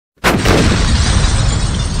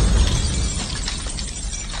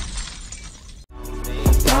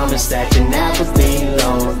promise that you'll never be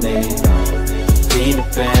lonely. Be the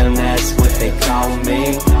fam, that's what they call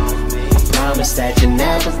me. I promise that you'll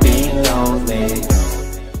never be lonely.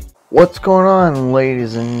 What's going on,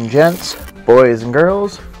 ladies and gents, boys and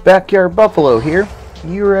girls? Backyard Buffalo here.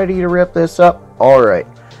 You ready to rip this up? Alright,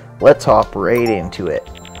 let's hop right into it.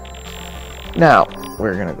 Now,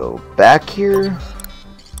 we're gonna go back here.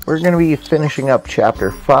 We're gonna be finishing up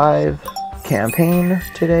chapter 5 campaign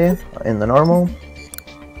today in the normal.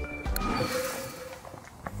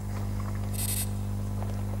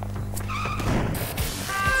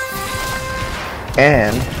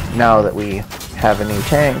 And now that we have a new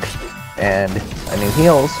tank and a new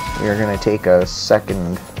heals, we're going to take a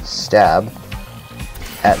second stab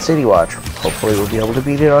at City Watch. Hopefully we'll be able to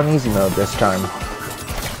beat it on easy mode this time.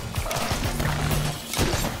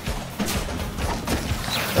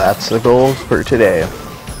 That's the goals for today.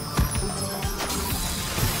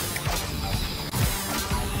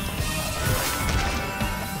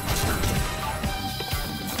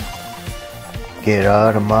 Get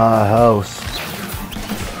out of my house.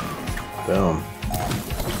 Boom.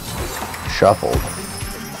 Shuffled.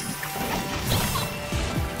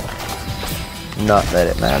 Not that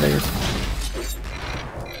it matters.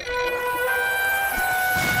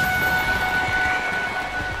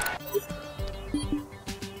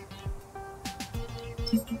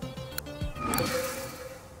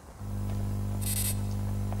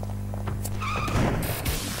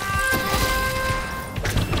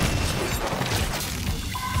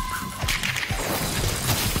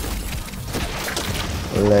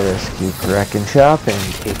 Let us keep wrecking shop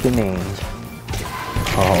and taking names.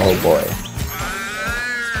 Oh boy.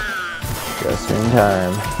 Just in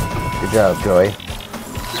time. Good job, Joy.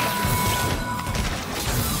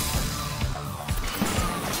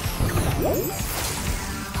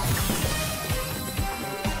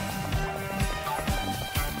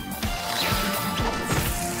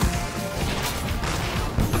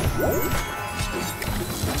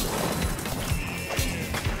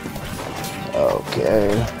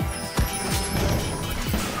 Okay.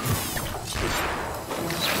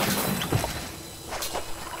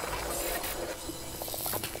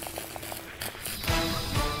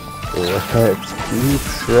 Let's keep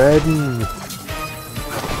shredding.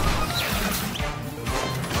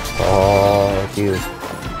 Oh, dude.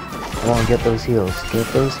 Come on, get those heals. Get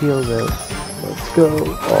those heals out. Let's go.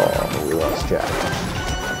 Oh, we lost Jack.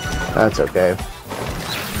 That's okay.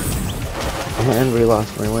 And we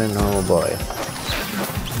lost my win. Oh boy.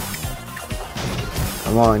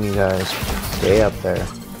 Come on, you guys. Stay up there.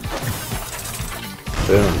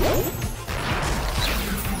 Boom.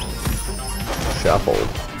 Shuffled.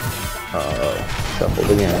 Uh-oh.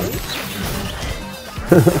 Shuffled again.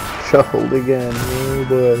 Shuffled again. Oh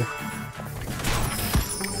boy.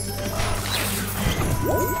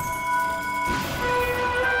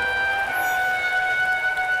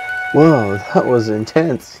 Whoa, that was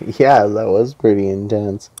intense. Yeah, that was pretty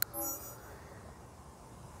intense.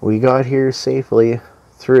 We got here safely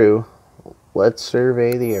through. Let's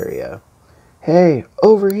survey the area. Hey,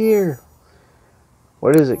 over here!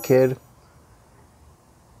 What is it, kid?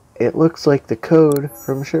 It looks like the code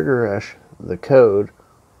from Sugar Rush. The code?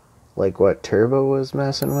 Like what Turbo was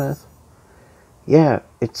messing with? Yeah,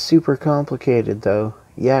 it's super complicated though.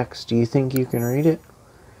 Yax, do you think you can read it?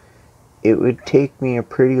 It would take me a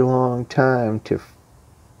pretty long time to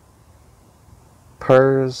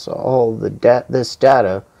parse all the this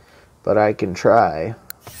data, but I can try.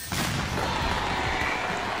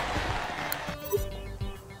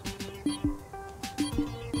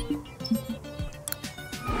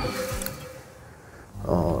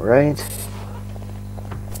 All right.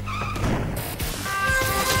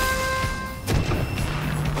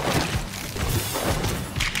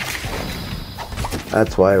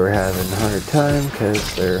 That's why we're having a hard time,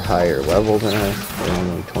 because they're higher level than us. They're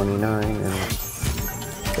only 29 and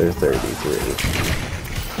they're 33.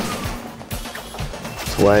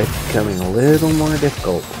 That's why it's becoming a little more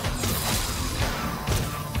difficult.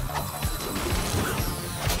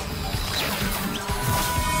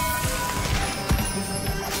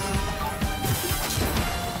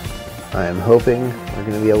 I am hoping we're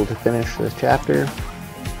going to be able to finish this chapter.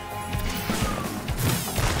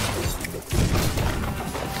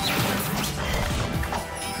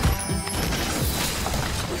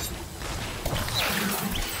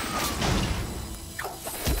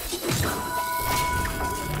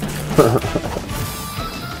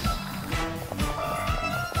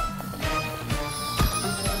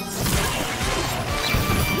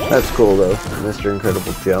 That's cool though, Mr.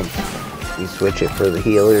 Incredible jump. You switch it for the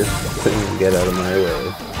healer, and get out of my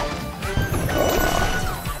way.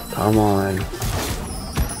 Come on.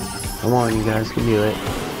 Come on, you guys can do it.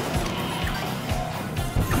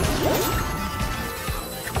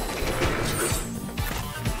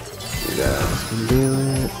 You guys can do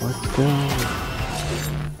it. Let's go.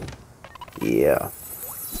 Yeah.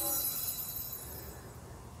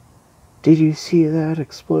 Did you see that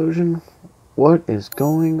explosion? What is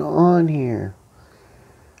going on here?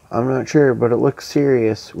 I'm not sure, but it looks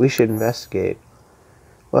serious. We should investigate.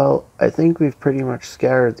 Well, I think we've pretty much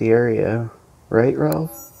scoured the area. Right,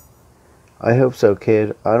 Ralph? I hope so,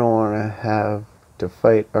 kid. I don't want to have to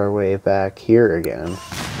fight our way back here again.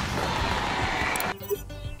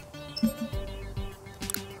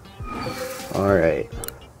 Alright.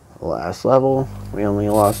 Last level. We only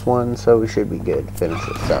lost one, so we should be good to finish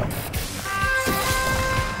this up.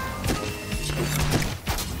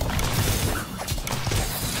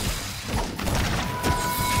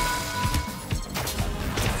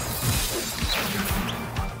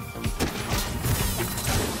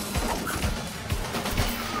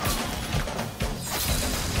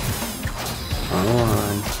 Come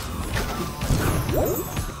on.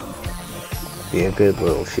 Be a good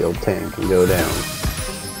little shield tank and go down.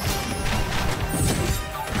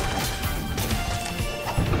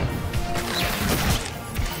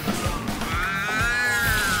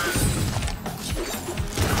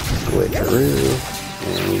 Switcheroo.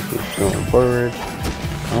 And we keep going forward.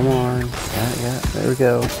 Come on. Yeah, there we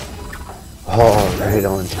go. Oh, right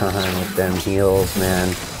on time with them heals,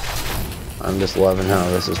 man. I'm just loving how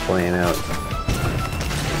this is playing out.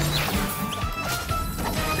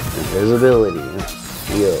 Invisibility,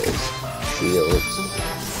 heals, shields.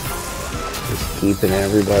 Just keeping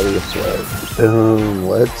everybody afloat. Boom,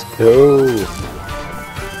 let's go.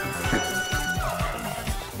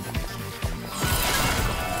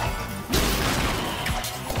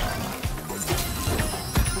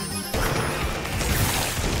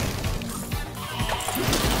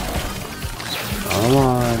 Come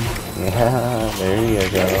on. Yeah, there you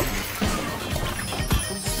go.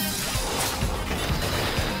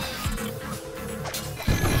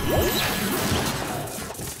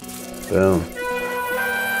 Boom.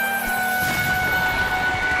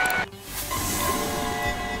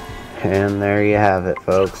 And there you have it,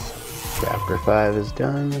 folks. Chapter 5 is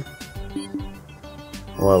done.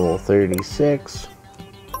 Level 36.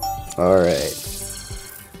 Alright.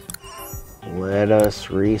 Let us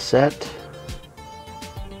reset.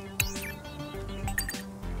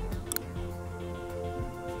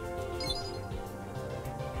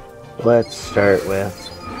 Let's start with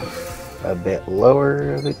a bit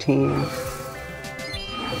lower of a team.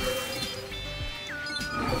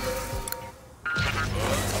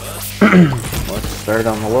 Let's start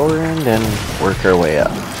on the lower end and work our way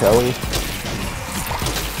up, shall we?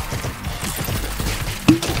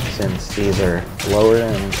 Since these are lower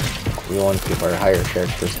end, we want to keep our higher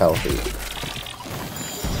characters healthy.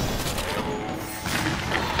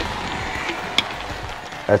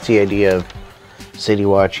 That's the idea of City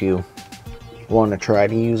Watch. You want to try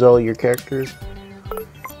to use all your characters.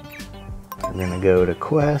 We're going to go to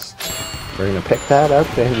quests. We're going to pick that up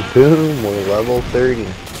and boom, we're level 30.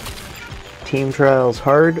 Team Trials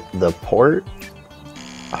hard, the port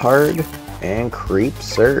hard, and creep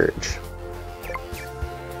surge.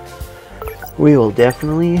 We will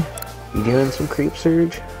definitely be doing some creep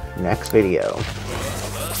surge next video.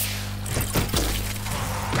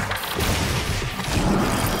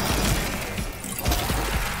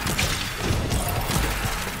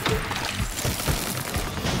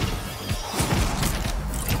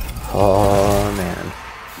 Oh man.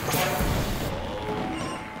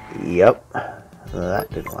 Yep. That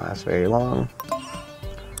didn't last very long.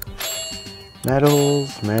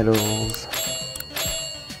 Medals, medals.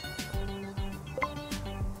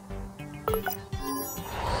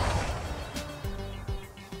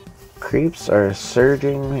 Creeps are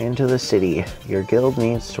surging into the city. Your guild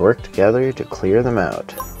needs to work together to clear them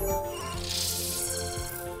out.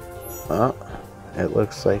 Oh, it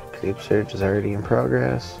looks like creep surge is already in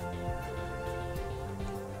progress.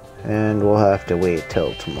 And we'll have to wait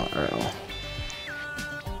till tomorrow.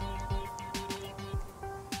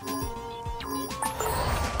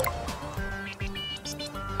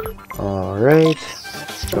 Alright,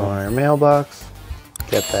 let's go on our mailbox.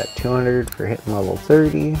 Get that 200 for hitting level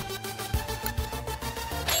 30.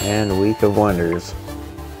 And Week of Wonders.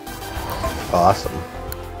 Awesome.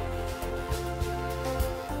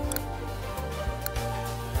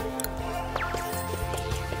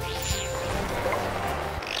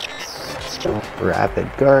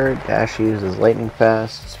 Rapid Guard. Dash uses lightning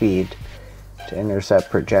fast speed to intercept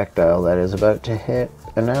projectile that is about to hit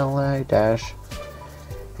an ally. Dash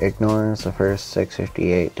Ignores the first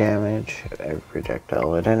 658 damage of every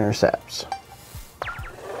projectile it intercepts.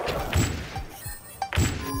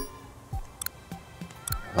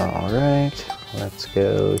 Alright, let's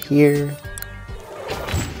go here.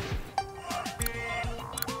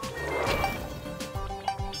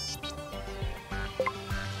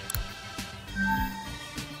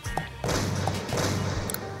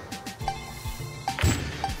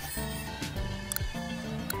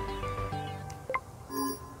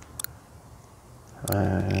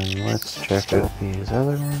 And let's check out these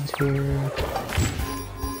other ones here.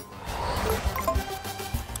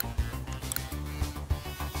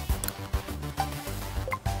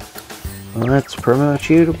 Let's promote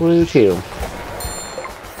you to blue 2.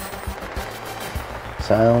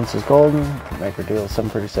 Silence is golden. Make her deal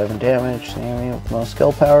 737 damage to the enemy with most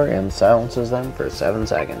skill power and silences them for 7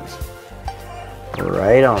 seconds.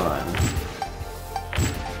 Right on.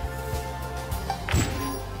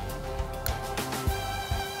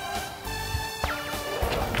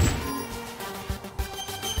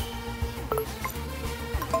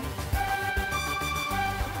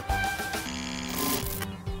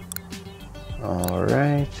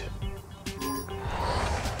 Alright.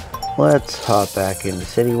 Let's hop back into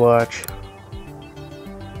City Watch.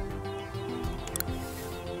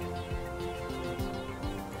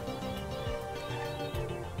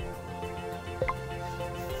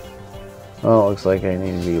 Oh, it looks like I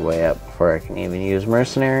need to be way up before I can even use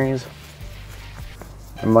mercenaries.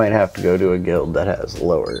 I might have to go to a guild that has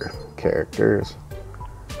lower characters.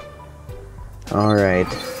 Alright.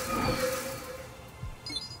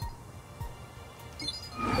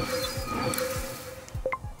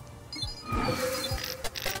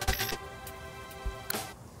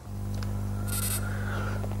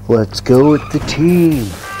 Let's go with the team.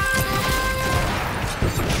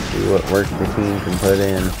 See what work the team can put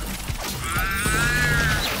in.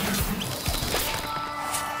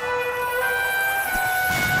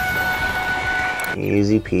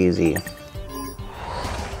 Easy peasy.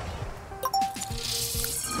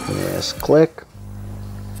 Yes, click.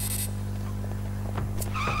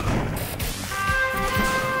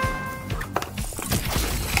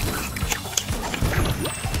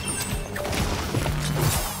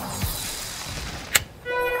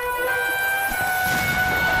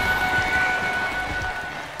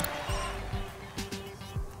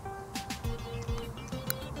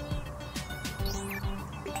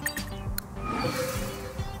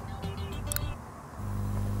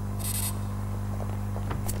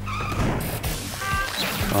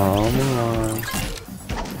 Come on.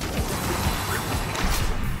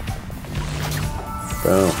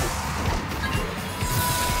 Boom.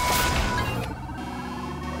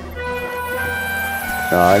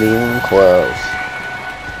 Not even close.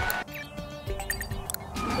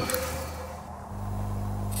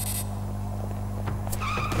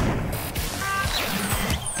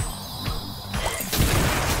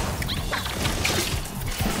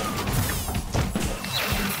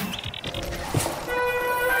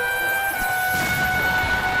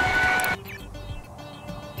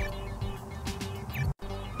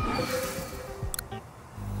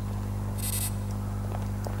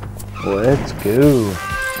 Let's go.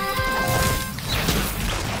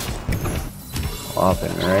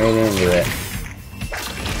 Hopping right into it.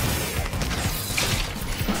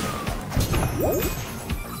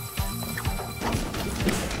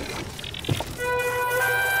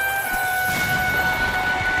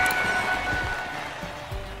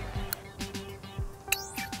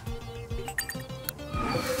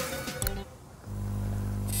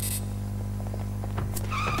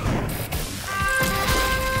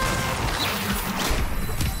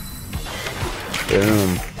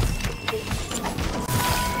 Boom.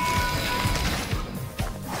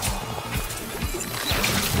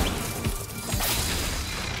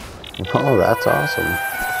 Oh, that's awesome.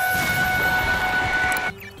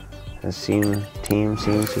 This team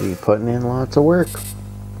seems to be putting in lots of work.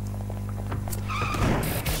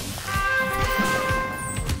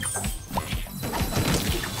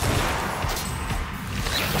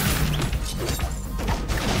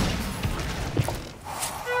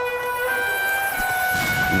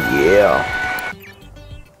 Yeah.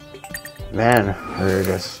 Man, we're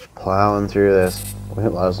just plowing through this. We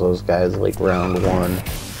lost those guys like round 1.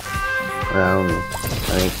 Round,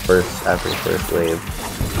 I think, after the first wave.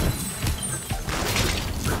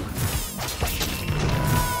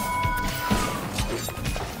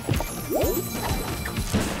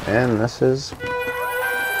 And this is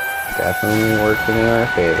definitely working in our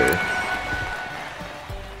favor.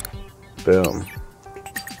 Boom.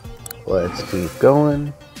 Let's keep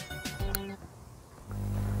going.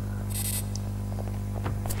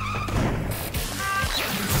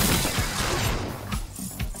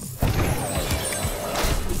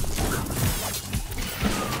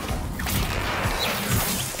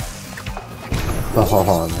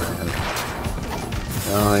 Oh man.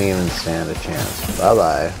 Don't even stand a chance.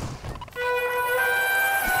 Bye-bye.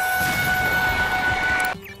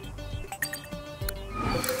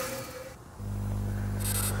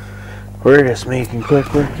 We're just making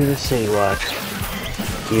quick work of the City Watch.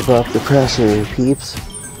 Keep up the pressure, you peeps.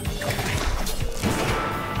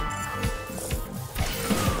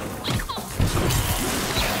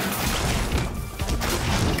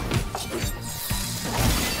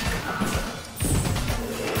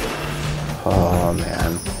 Oh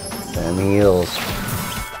man, them heels.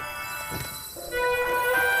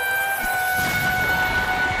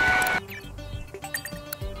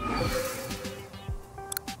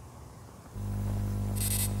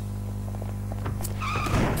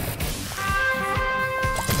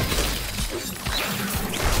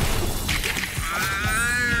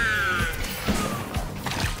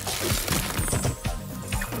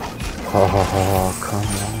 Oh, come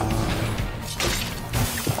on.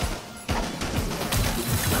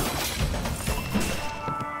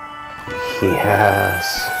 Yes.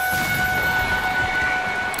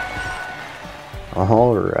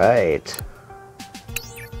 All right.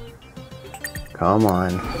 Come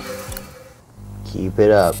on. Keep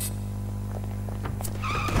it up.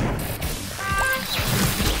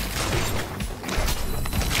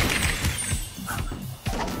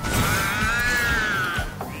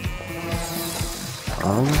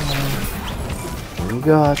 You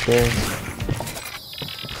got this.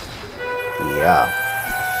 Yeah.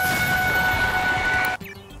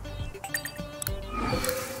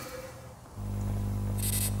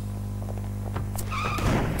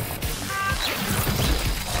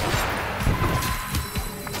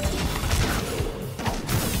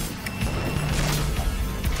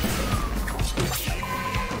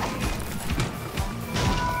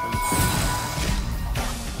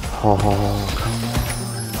 Oh, come on.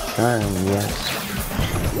 Charm, yes.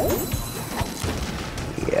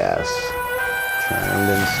 Yes. Charmed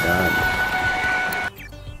and stunned.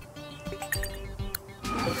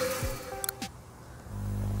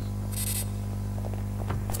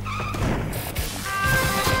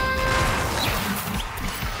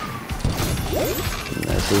 And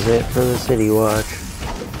this is it for the City Watch.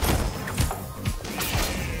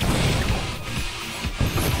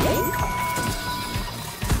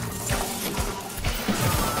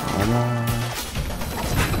 Come on.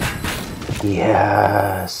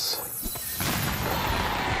 Yes.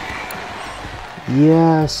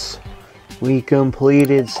 Yes. We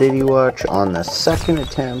completed City Watch on the second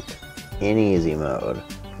attempt in easy mode.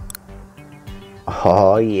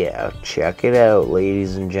 Oh yeah, check it out,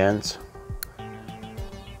 ladies and gents.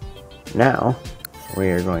 Now, we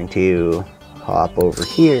are going to hop over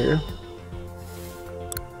here,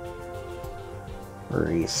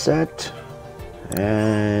 reset,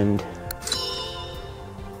 and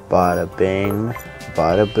bada bing,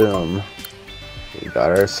 bada boom. We got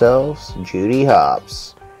ourselves Judy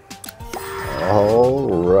Hopps.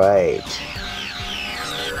 Alright.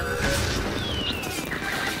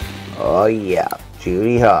 Oh yeah,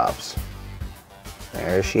 Judy Hopps.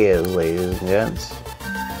 There she is, ladies and gents.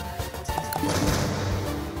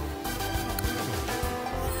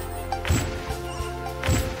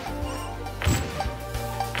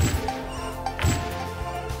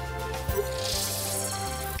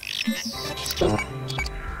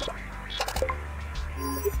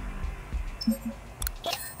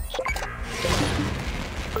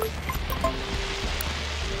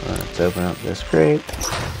 Let's open up this crate.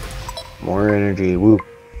 More energy, whoop.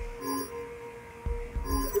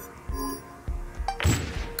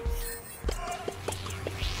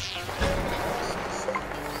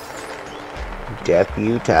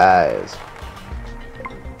 Deputize.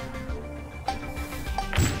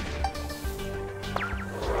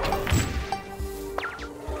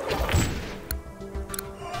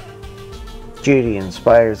 Judy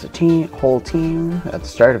inspires the whole team at the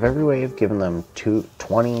start of every wave, giving them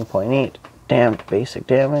 20.8 basic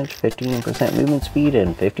damage, 15% movement speed,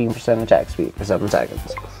 and 15% attack speed for 7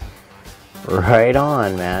 seconds. Right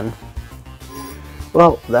on, man.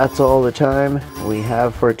 Well, that's all the time we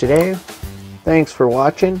have for today. Thanks for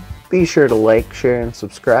watching. Be sure to like, share, and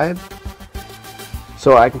subscribe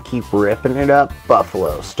so I can keep ripping it up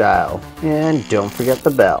Buffalo style. And don't forget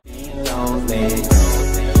the bell. Be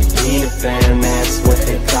a fan, that's what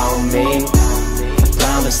they call me. I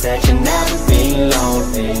promise that you'll never be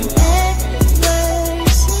lonely.